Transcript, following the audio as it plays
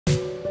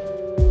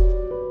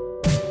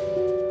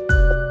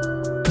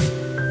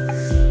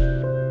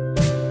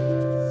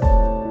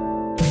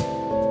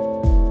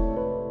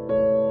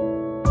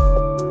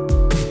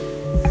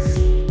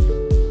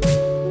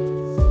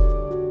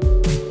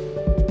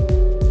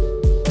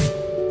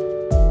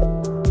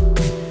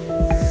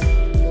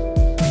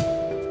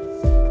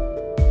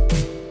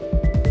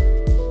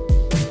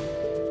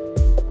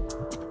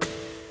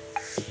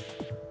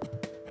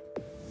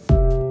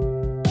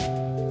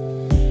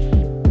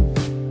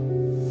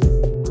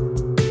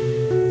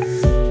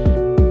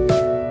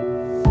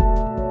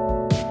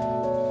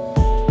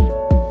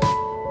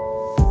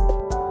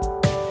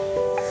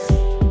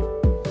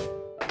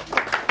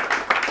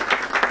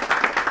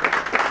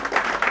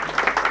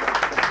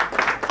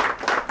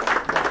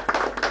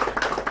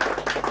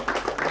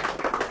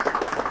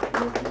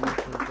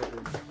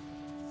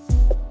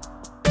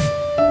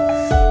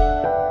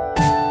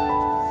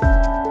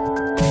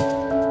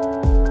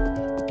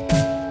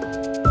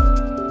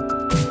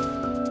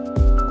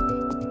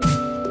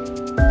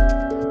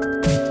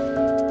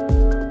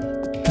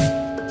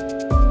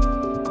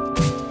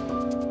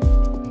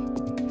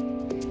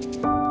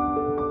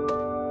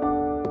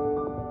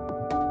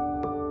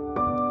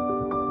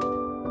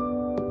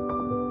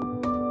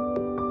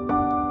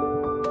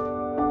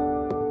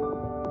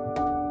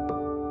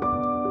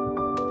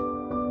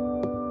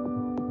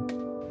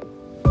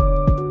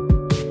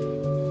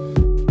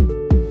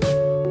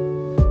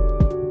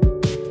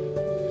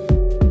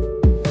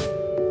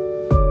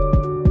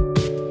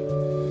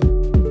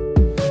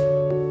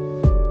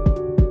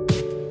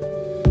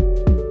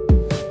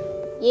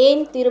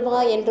ஏன் திருமா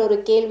என்ற ஒரு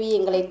கேள்வி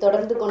எங்களை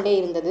தொடர்ந்து கொண்டே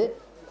இருந்தது.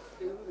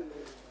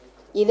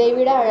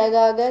 இதைவிட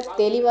அழகாக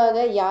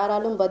தெளிவாக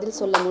யாராலும் பதில்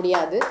சொல்ல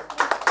முடியாது.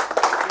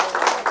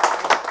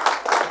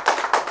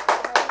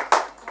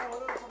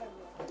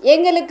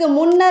 எங்களுக்கு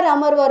முன்னர்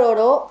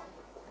அமர்வரோடோ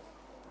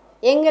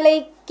எங்களை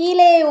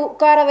கீழே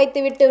உட்கார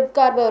வைத்துவிட்டு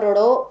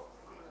உட்கார்பவரோடோ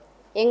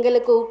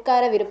எங்களுக்கு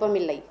உட்கார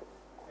விருப்பமில்லை.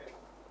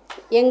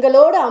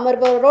 எங்களோடு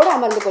அமர்பவரோடு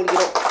அமர்ந்து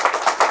கொள்கிறோம்.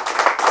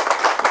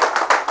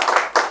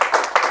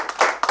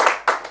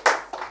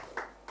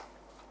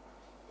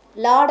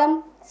 லாடம்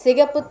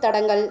சிகப்பு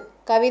தடங்கள்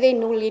கவிதை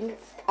நூலின்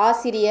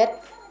ஆசிரியர்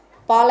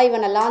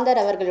பாலைவன லாந்தர்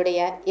அவர்களுடைய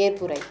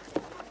ஏற்புரை.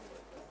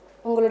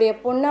 உங்களுடைய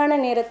பொன்னான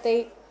நேரத்தை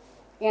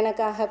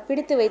எனக்காக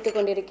பிடித்து வைத்து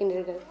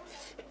கொண்டிருக்கின்றீர்கள்.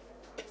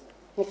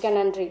 மிக்க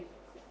நன்றி.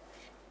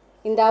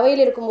 இந்த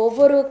அவையில் இருக்கும்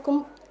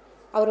ஒவ்வொருவருக்கும்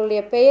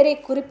அவருடைய பெயரை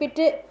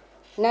குறிப்பிட்டு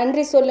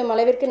நன்றி சொல்லும்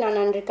அளவிற்கு நான்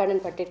நன்றி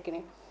கடன்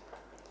பட்டிருக்கிறேன்.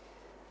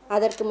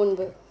 அதற்கு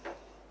முன்பு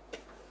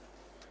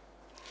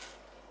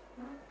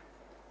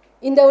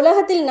இந்த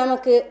உலகத்தில்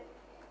நமக்கு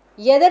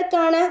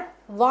எதற்கான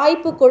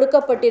வாய்ப்பு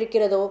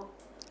கொடுக்கப்பட்டிருக்கிறதோ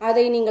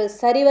அதை நீங்கள்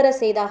சரிவர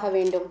செய்தாக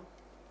வேண்டும்.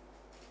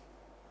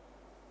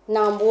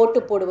 நாம் ஓட்டு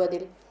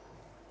போடுவதில்,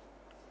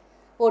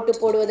 ஓட்டு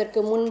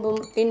போடுவதற்கு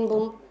முன்பும்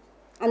பின்பும்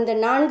அந்த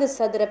 4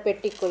 சதுர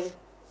பெட்டிக்குள்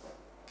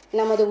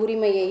நமது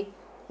உரிமையை,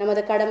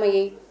 நமது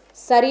கடமையை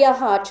சரியாக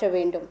ஆற்ற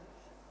வேண்டும்.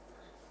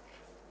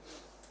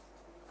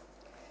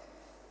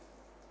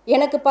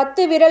 எனக்கு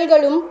 10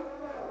 விரல்களும்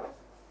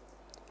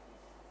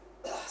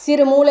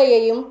சிறு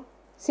மூளையையும்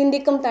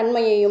சிந்திக்கும்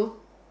தன்மையையும்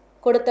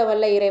கொடுத்த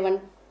வல்ல இறைவன்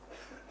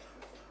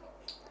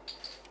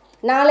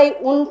நாளை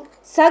உன்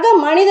சக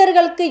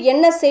மனிதர்களுக்கு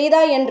என்ன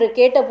செய்தாய் என்று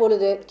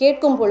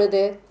கேட்கும்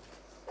பொழுது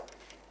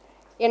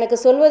எனக்கு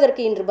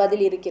சொல்வதற்கு இன்று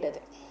பதில் இருக்கிறது.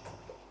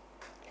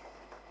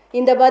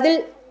 இந்த பதில்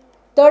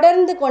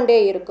தொடர்ந்து கொண்டே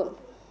இருக்கும்.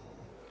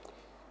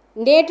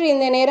 நேற்று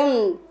இந்த நேரம்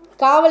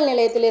காவல்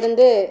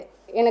நிலையத்திலிருந்து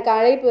எனக்கு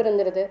அழைப்பு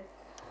இருந்தது.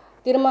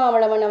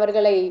 திருமாவளவன்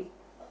அவர்களை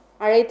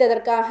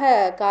அழைத்ததற்காக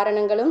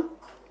காரணங்களும்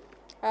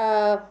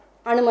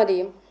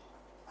அனுமதியும்.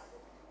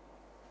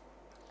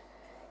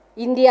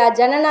 இந்தியா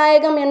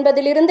ஜனநாயகம்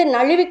என்பதிலிருந்து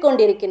நழுவிக்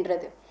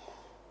கொண்டிருக்கின்றது.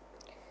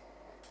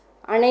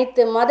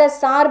 அனைத்து மத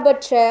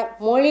சார்பற்ற,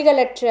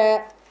 மொழிகளற்ற,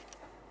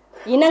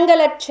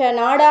 இனங்களற்ற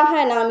நாடாக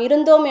நாம்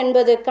இருந்தோம்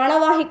என்பது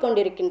கனவாகிக்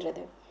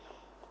கொண்டிருக்கின்றது.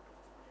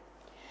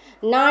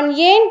 நான்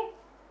ஏன்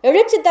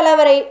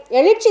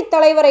எழுச்சி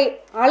தலைவரை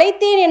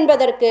அழைத்தேன்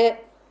என்பதற்கு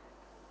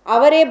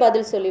அவரே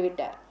பதில்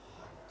சொல்லிவிட்டார்.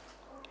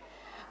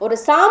 ஒரு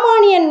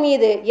சாமானியன்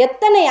மீது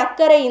எத்தனை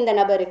அக்கறை இந்த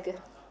நபருக்கு,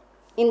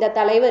 இந்த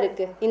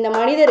தலைவருக்கு, இந்த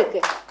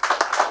மனிதருக்கு.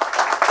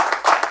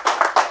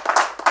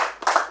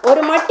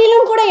 ஒரு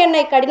மட்டிலும் கூட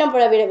என்னை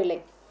கடினப்பட விடவில்லை.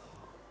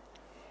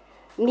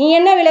 நீ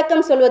என்ன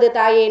விளக்கம் சொல்வது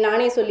தாயே,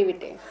 நானே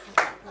சொல்லிவிட்டேன்.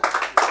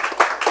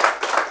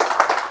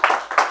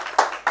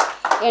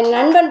 என்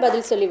நண்பன்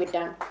பதில்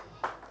சொல்லிவிட்டான்.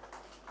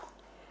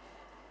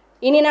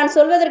 இனி நான்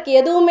சொல்வதற்கு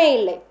எதுவுமே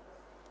இல்லை.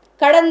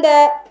 கடந்த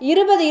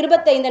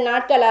 20-25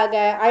 நாட்களாக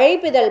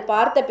அழைப்பிதழ்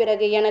பார்த்த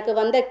பிறகு எனக்கு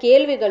வந்த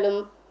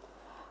கேள்விகளும்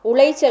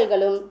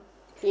உளைச்சல்களும்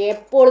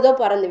எப்பொழுதோ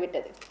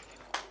பறந்துவிட்டது.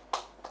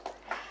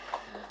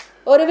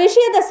 ஒரு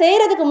விஷயத்தை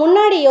செய்யறதுக்கு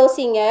முன்னாடி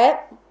யோசிங்க.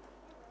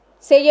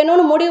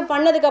 செய்யணும்னு முடிவு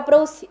பண்ணதுக்கு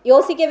அப்புறம்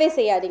யோசிக்கவே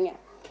செய்யாதீங்க.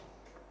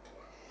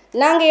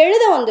 நாங்க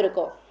எழுத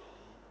வந்திருக்கோம்.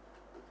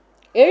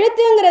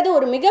 எழுத்துங்கிறது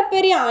ஒரு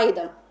மிகப்பெரிய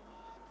ஆயுதம்.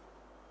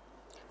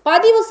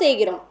 பதிவு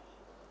செய்கிறோம்.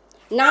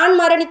 நான்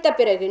மரணித்த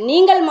பிறகு,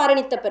 நீங்கள்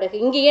மரணித்த பிறகு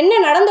இங்கு என்ன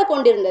நடந்து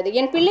கொண்டிருந்தது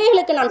என்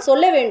பிள்ளைகளுக்கு நான்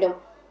சொல்ல வேண்டும்.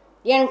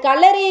 என்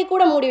கல்லறையை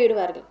கூட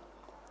மூடிவிடுவார்கள்.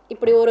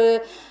 இப்படி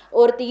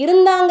ஒருத்தி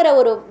இருந்தாங்கிற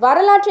ஒரு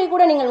வரலாற்றை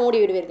கூட நீங்கள்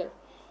மூடிவிடுவீர்கள்.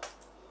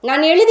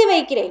 நான் எழுதி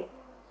வைக்கிறேன்.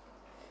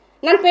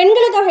 நான்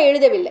பெண்களுக்காக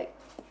எழுதவில்லை,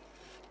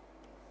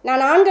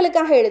 நான்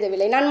ஆண்களுக்காக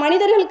எழுதவில்லை, நான்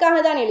மனிதர்களுக்காக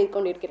தான் எழுதி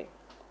கொண்டிருக்கிறேன்.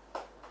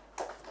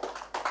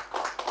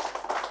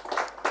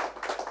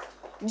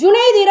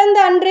 ஜுனைத் இறந்த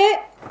அன்று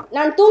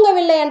நான்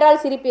தூங்கவில்லை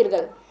என்றால்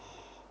சிரிப்பீர்கள்.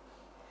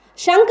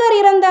 ஷங்கர்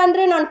இறந்த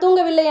அன்று நான்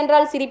தூங்கவில்லை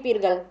என்றால்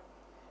சிரிப்பீர்கள்.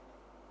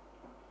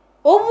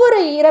 ஒவ்வொரு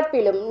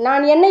இறப்பிலும்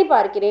நான் என்னை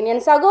பார்க்கிறேன்,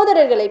 என்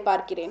சகோதரர்களை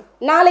பார்க்கிறேன்.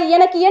 நாளை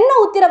எனக்கு என்ன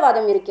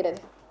உத்தரவாதம்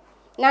இருக்கிறது?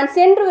 நான்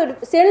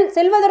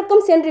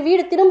செல்வதற்கும் சென்று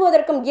வீடு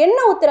திரும்புவதற்கும் என்ன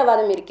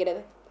உத்தரவாதம்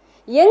இருக்கிறது?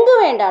 எங்கு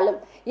வேண்டாலும்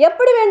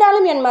எப்படி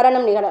வேண்டாலும் என்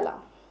மரணம்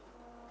நிகழலாம்.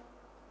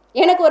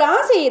 எனக்கு ஒரு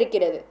ஆசை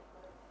இருக்கிறது.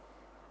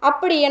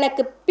 அப்படி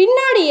எனக்கு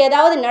பின்னாடி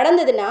ஏதாவது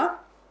நடந்ததுன்னா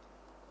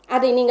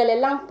அதை நீங்கள்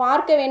எல்லாம்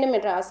பார்க்க வேண்டும்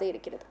என்ற ஆசை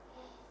இருக்கிறது.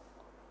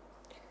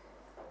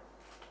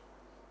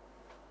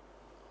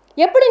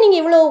 எப்படி நீங்க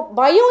இவ்வளோ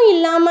பயம்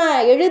இல்லாம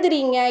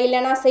எழுதுறீங்க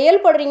இல்லைன்னா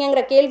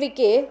செயல்படுறீங்கிற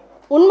கேள்விக்கு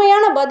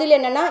உண்மையான பதில்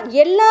என்னன்னா,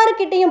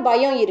 எல்லாருக்கிட்டையும்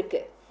பயம் இருக்கு.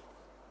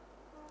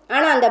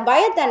 ஆனா அந்த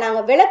பயத்தை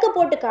நாங்க விளக்கு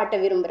போட்டு காட்ட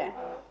விரும்புறேன்.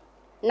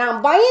 நான்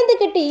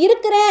பயந்துகிட்டு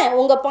இருக்கிறேன்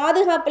உங்க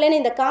பாதுகாப்புலன்னு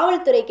இந்த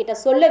காவல்துறை கிட்ட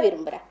சொல்ல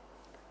விரும்புறேன்.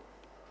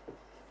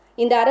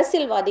 இந்த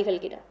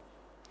அரசியல்வாதிகளிடம்,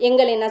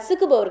 எங்களை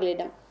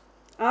நசுக்குபவர்களிடம்,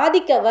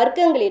 ஆதிக்க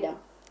வர்க்கங்களிடம்,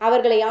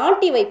 அவர்களை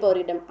ஆட்டி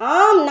வைப்பவர்களிடம்,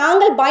 ஆம்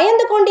நாங்கள்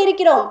பயந்து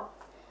கொண்டிருக்கிறோம்,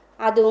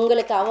 அது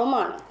உங்களுக்கு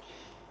அவமானம்.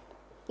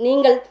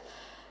 நீங்கள்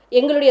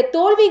எங்களுடைய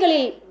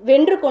தோல்விகளில்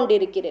வென்று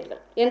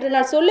கொண்டிருக்கிறீர்கள் என்று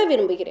நான் சொல்ல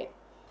விரும்புகிறேன்.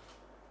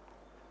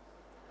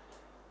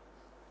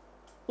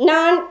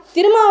 நான்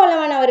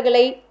திருமாவளவன்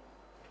அவர்களை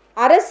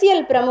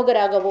அரசியல்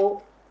பிரமுகராகவோ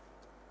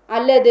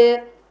அல்லது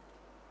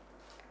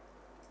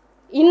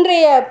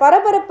இன்றைய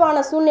பரபரப்பான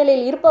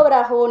சூழ்நிலையில்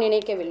இருப்பவராகவோ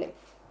நினைக்கவில்லை.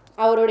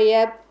 அவருடைய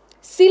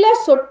சில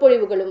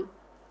சொற்பொழிவுகளும்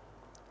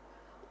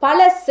பல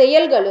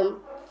செயல்களும்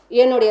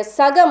என்னுடைய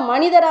சக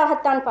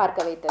மனிதராகத்தான்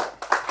பார்க்க வைத்தது.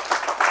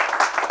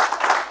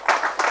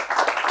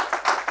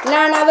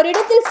 நான்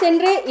அவரிடத்தில்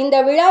சென்று இந்த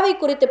விழாவை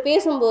குறித்து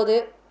பேசும்போது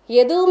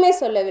எதுவுமே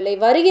சொல்லவில்லை,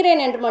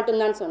 வருகிறேன் என்று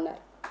மட்டும்தான் சொன்னார்.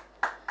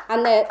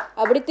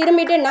 அப்படி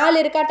திரும்பிட்டு நாள்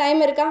இருக்கா,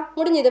 டைம் இருக்கா,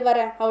 முடிஞ்சது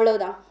வரேன்,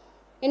 அவ்வளவுதான்.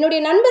 என்னுடைய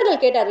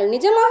நண்பர்கள் கேட்டார்கள்,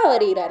 நிஜமாக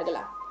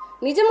வருகிறார்களா,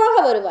 நிஜமாக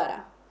வருவாரா?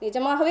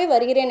 நிஜமாகவே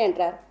வருகிறேன்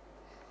என்றார்.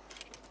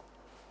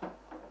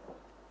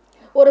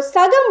 ஒரு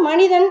சக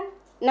மனிதன்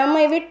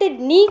நம்மை விட்டு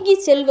நீங்கி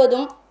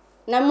செல்வதும்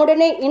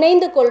நம்முடனே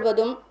இணைந்து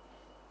கொள்வதும்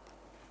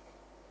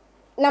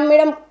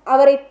நம்மிடம்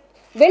அவரை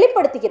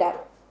வெளிப்படுத்துகிறார்.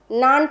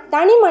 நான்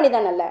தனி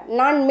மனிதன் அல்ல,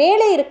 நான்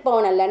மேலே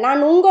இருப்பவன் அல்ல,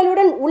 நான்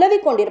உங்களுடன்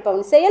உலவிக்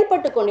கொண்டிருப்பவன்,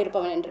 செயல்பட்டு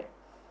கொண்டிருப்பவன் என்று.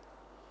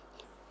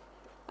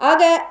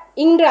 ஆக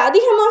இன்று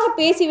அதிகமாக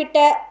பேசிவிட்ட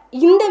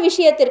இந்த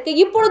விஷயத்திற்கு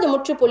இப்பொழுது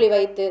முற்றுப்புள்ளி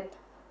வைத்து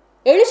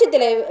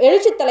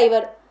எழுச்சி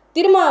தலைவர்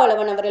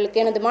திருமாவளவன்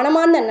அவர்களுக்கு எனது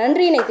மனமார்ந்த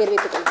நன்றியினை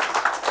தெரிவித்துக் கொள்கிறேன்.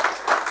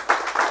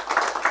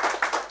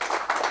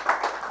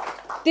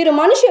 திரு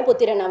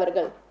மனுஷபுத்திரன்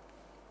அவர்கள்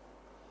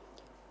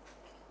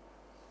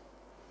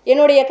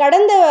என்னுடைய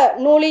கடந்த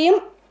நூலையும்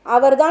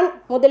அவர்தான்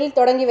முதலில்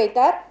தொடங்கி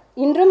வைத்தார்,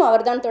 இன்றும்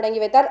அவர்தான் தொடங்கி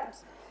வைத்தார்.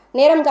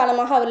 நேரம்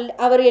காலமாக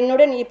அவர்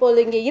என்னுடன் இப்போது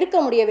இங்கே இருக்க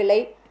முடியவில்லை.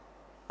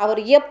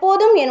 அவர்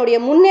எப்போதும் என்னுடைய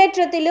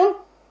முன்னேற்றத்திலும்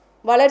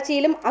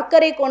வளர்ச்சியிலும்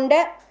அக்கறை கொண்ட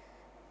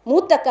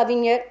மூத்த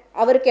கவிஞர்.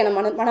 அவருக்கு என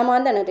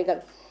மனமார்ந்த நன்றிகள்.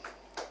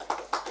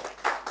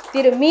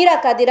 திரு மீரா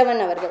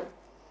கதிரவன் அவர்கள்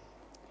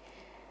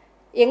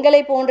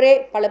எங்களை போன்றே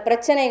பல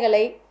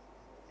பிரச்சனைகளை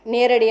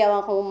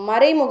நேரடியாகவும்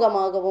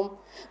மறைமுகமாகவும்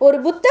ஒரு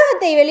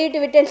புத்தகத்தை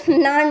வெளியிட்டுவிட்டு,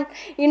 நான்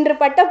இன்று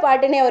பட்ட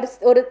பாட்டினை அவர்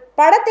ஒரு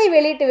படத்தை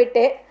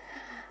வெளியிட்டுவிட்டு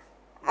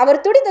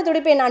அவர் துடித்த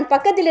துடிப்பை நான்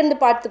பக்கத்திலிருந்து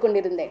பார்த்து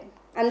கொண்டிருந்தேன்.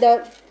 அந்த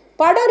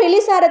படம்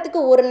ரிலீஸ் ஆகிறதுக்கு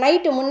ஒரு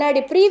நைட்டு முன்னாடி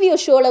ப்ரீவியூ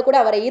ஷோவில் கூட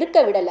அவரை இருக்க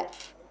விடலை.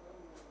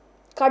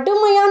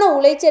 கடுமையான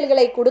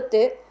உளைச்சல்களை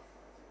கொடுத்து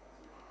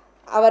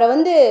அவரை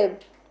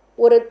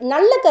ஒரு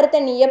நல்ல கருத்தை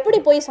நீ எப்படி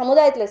போய்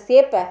சமுதாயத்தில்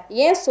சேர்ப்ப,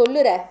 ஏன்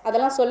சொல்லுற,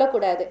 அதெல்லாம்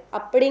சொல்லக்கூடாது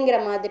அப்படிங்கிற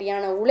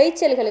மாதிரியான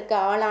உளைச்சல்களுக்கு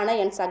ஆளான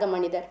என் சக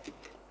மனிதர்,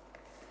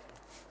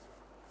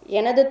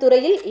 எனது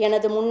துறையில்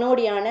எனது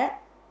முன்னோடியான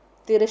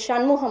திரு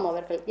சண்முகம்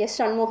அவர்கள், எஸ்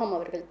சண்முகம்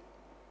அவர்கள்,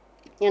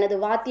 எனது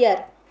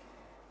வாத்தியார்,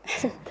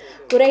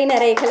 குறை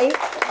நிறைகளை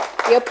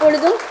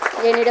எப்பொழுதும்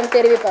என்னிடம்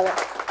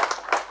தெரிவிப்பவர்.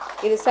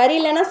 இது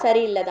சரியில்லைன்னா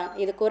சரியில்லை தான்,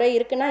 இது குறை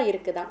இருக்குன்னா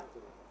இருக்குதான்.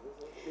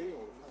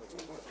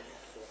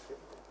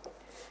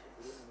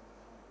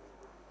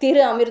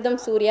 திரு அமிர்தம்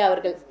சூர்யா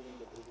அவர்கள்,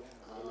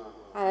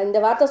 இந்த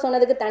வார்த்தை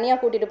சொன்னதுக்கு தனியாக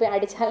கூட்டிகிட்டு போய்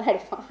அடித்தாலும்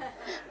அடிப்பான்.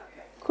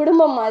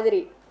 குடும்பம் மாதிரி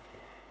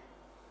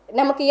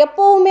நமக்கு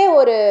எப்போவுமே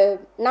ஒரு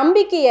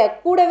நம்பிக்கையை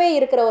கூடவே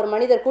இருக்கிற ஒரு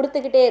மனிதர்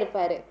கொடுத்துக்கிட்டே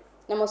இருப்பார்.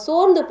 நம்ம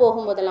சோர்ந்து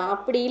போகும்போதெல்லாம்,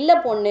 அப்படி இல்லை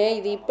பொண்ணு,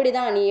 இது இப்படி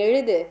தான், நீ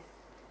எழுது.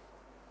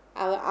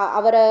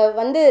 அவரை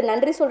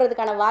நன்றி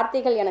சொல்கிறதுக்கான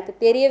வார்த்தைகள் எனக்கு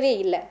தெரியவே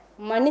இல்லை,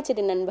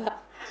 மன்னிச்சிட்டு நண்பா.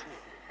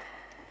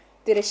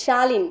 திரு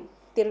ஷாலின்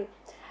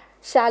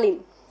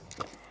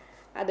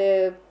அது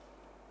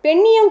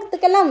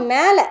பெண்ணியத்துக்கெல்லாம்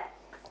மேலே.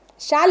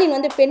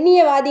 ஷாலின்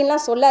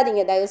பெண்ணியவாதின்லாம்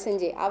சொல்லாதீங்க தயவு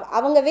செஞ்சு.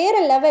 அவங்க வேற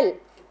லெவல்,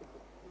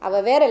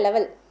 அவள் வேற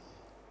லெவல்.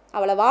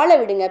 அவளை வாழ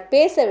விடுங்க,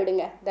 பேச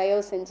விடுங்க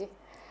தயவு செஞ்சு.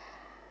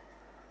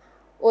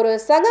 ஒரு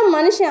சக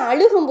மனுஷன்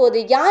அழுகும்போது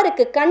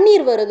யாருக்கு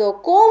கண்ணீர் வருதோ,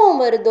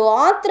 கோபம் வருதோ,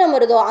 ஆத்திரம்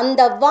வருதோ,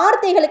 அந்த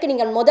வார்த்தைகளுக்கு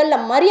நீங்கள் முதல்ல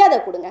மரியாதை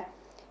கொடுங்க.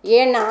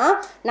 ஏன்னா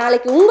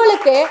நாளைக்கு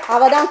உங்களுக்கு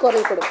அவ தான்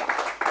குரல் கொடுப்பான்.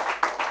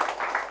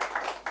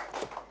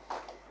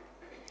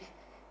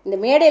 இந்த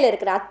மேடையில்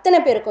இருக்கிற அத்தனை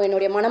பேருக்கும்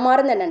என்னுடைய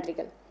மனமார்ந்த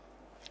நன்றிகள்.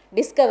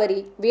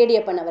 டிஸ்கவரி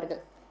வேடியப்பன் அவர்கள்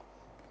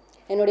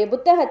என்னுடைய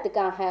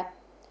புத்தகத்துக்காக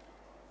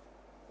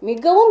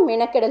மிகவும்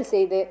மெனக்கெடல்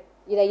செய்து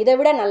இதை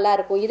விட நல்லா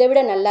இருக்கும், இதை விட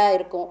நல்லா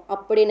இருக்கும்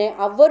அப்படின்னு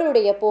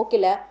அவருடைய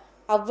போக்கில்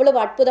அவ்வளவு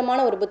அற்புதமான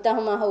ஒரு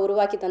புத்தகமாக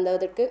உருவாக்கி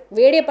தந்ததற்கு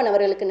வேடியப்பன்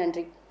அவர்களுக்கு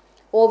நன்றி.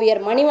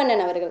 ஓவியர்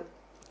மணிவண்ணன் அவர்கள்,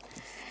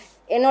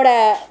 என்னோட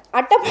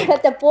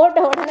அட்டைப்படத்தை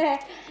போட்ட உடனே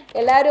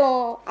எல்லாரும்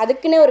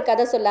அதுக்குன்னே ஒரு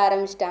கதை சொல்ல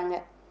ஆரம்பிச்சிட்டாங்க.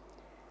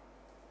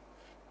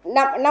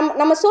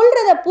 நம்ம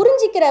சொல்கிறத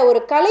புரிஞ்சிக்கிற ஒரு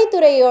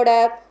கலைத்துறையோட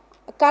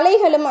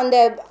கலைகளும் அந்த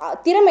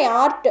திறமை,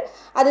 ஆர்ட்,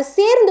 அது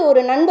சேர்ந்து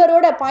ஒரு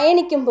நண்பரோட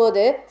பயணிக்கும்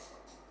போது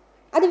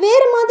அது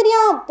வேறு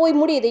மாதிரியாக போய்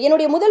முடியுது.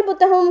 என்னுடைய முதல்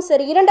புத்தகமும்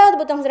சரி, இரண்டாவது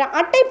புத்தகமும் சரி,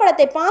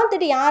 அட்டைப்படத்தை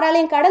பார்த்துட்டு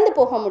யாராலையும் கடந்து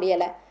போக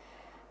முடியலை.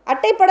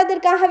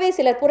 அட்டைப்படத்திற்காகவே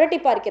சிலர் புரட்டி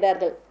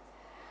பார்க்கிறார்கள்.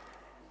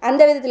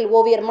 அந்த விதத்தில்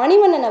ஓவியர்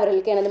மணிவண்ணன்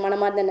அவர்களுக்கு எனது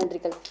மனமார்ந்த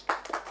நன்றிகள்.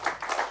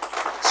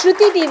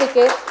 ஸ்ருதி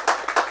டிவிக்கு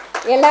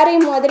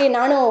எல்லாரையும் மாதிரி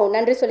நானும்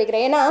நன்றி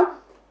சொல்லிக்கிறேன். ஏன்னா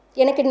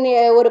எனக்கு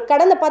ஒரு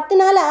கடந்த 10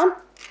 நாளாக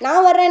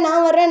நான்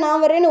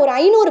வர்றேன்னு ஒரு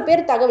 500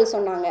 பேர் தகவல்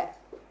சொன்னாங்க.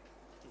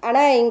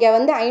 ஆனால் இங்கே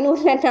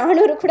 500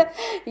 400 கூட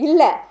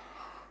இல்லை.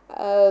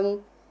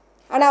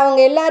 ஆனால் அவங்க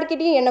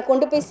எல்லார்கிட்டையும் என்னை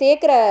கொண்டு போய்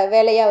சேர்க்குற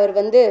வேலையை அவர்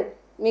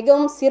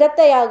மிகவும்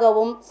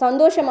சிரத்தையாகவும்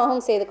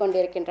சந்தோஷமாகவும் செய்து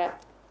கொண்டிருக்கின்றார்.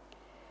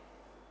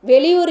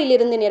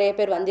 வெளியூரிலிருந்து நிறைய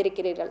பேர்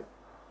வந்திருக்கிறீர்கள்,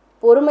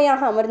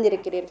 பொறுமையாக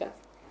அமர்ந்திருக்கிறீர்கள்.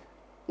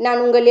 நான்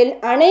உங்களில்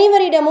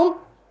அனைவரிடமும்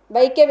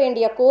வைக்க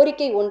வேண்டிய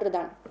கோரிக்கை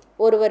ஒன்றுதான்.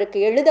 ஒருவருக்கு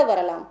எழுத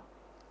வரலாம்,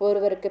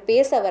 ஒருவருக்கு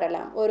பேச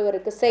வரலாம்,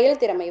 ஒருவருக்கு செயல்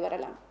திறமை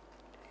வரலாம்.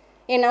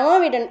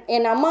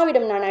 என்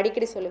அம்மாவிடம் நான்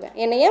அடிக்கடி சொல்லுவேன்,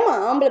 என்னை ஏமா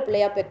ஆம்பளை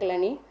பிள்ளையா பெக்கல,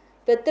 நீ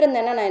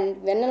பெற்றிருந்தேன்னா நான்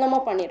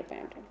வெண்ணலமாக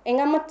பண்ணியிருப்பேன்.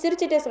 எங்கள் அம்மா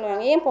சிரிச்சிட்டே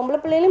சொல்லுவாங்க, ஏன் பொம்பளை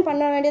பிள்ளையிலும்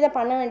பண்ண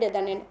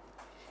வேண்டியதானே.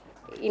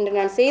 இன்று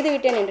நான்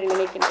செய்துவிட்டேன் என்று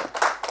நினைக்கின்றேன்.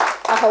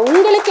 ஆக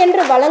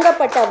உங்களுக்கென்று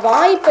வழங்கப்பட்ட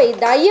வாய்ப்பை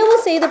தயவு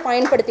செய்து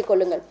பயன்படுத்தி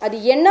கொள்ளுங்கள். அது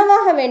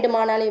என்னவாக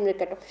வேண்டுமானாலும்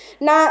இருக்கட்டும்.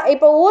 நான்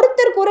இப்போ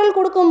ஒருத்தர் குரல்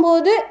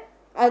கொடுக்கும்போது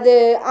அது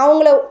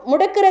அவங்கள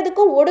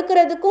முடக்கிறதுக்கும்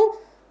ஒடுக்கிறதுக்கும்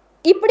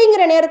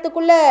இப்படிங்கிற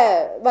நேரத்துக்குள்ள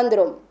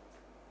வந்துடும்.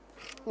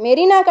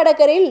 மெரினா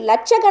கடற்கரையில்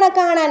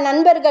லட்சக்கணக்கான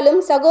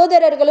நண்பர்களும்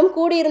சகோதரர்களும்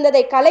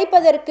கூடியிருந்ததை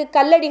கலைப்பதற்கு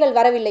கல்லடிகள்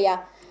வரவில்லையா?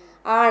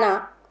 ஆனால்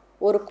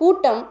ஒரு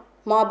கூட்டம்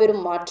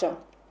மாபெரும் மாற்றம்.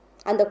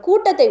 அந்த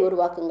கூட்டத்தை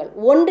உருவாக்குங்கள்,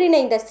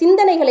 ஒன்றிணைந்த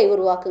சிந்தனைகளை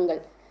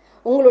உருவாக்குங்கள்.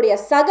 உங்களுடைய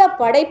சக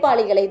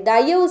படைப்பாளிகளை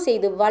தயவு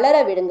செய்து வளர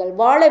விடுங்கள்,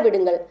 வாழ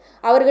விடுங்கள்.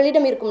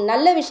 அவர்களிடம் இருக்கும்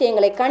நல்ல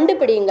விஷயங்களை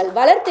கண்டுபிடியுங்கள்,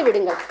 வளர்த்து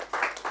விடுங்கள்.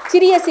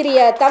 சிறிய சிறிய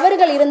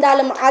தவறுகள்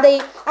இருந்தாலும் அதை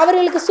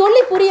அவர்களுக்கு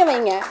சொல்லி புரிய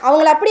வைங்க.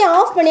 அவங்கள அப்படியே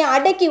ஆஃப் பண்ணி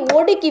அடக்கி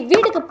ஒடுக்கி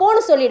வீட்டுக்கு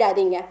போன்னு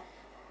சொல்லிடாதீங்க.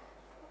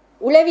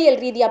 உளவியல்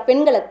ரீதியாக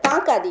பெண்களை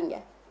தாக்காதீங்க.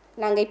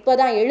 நாங்கள் இப்போ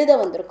தான் எழுத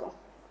வந்திருக்கோம்,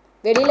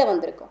 வெளியில்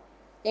வந்திருக்கோம்,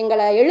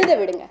 எங்களை எழுத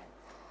விடுங்க.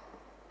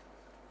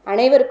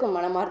 அனைவருக்கும்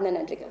மனமார்ந்த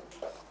நன்றிகள்.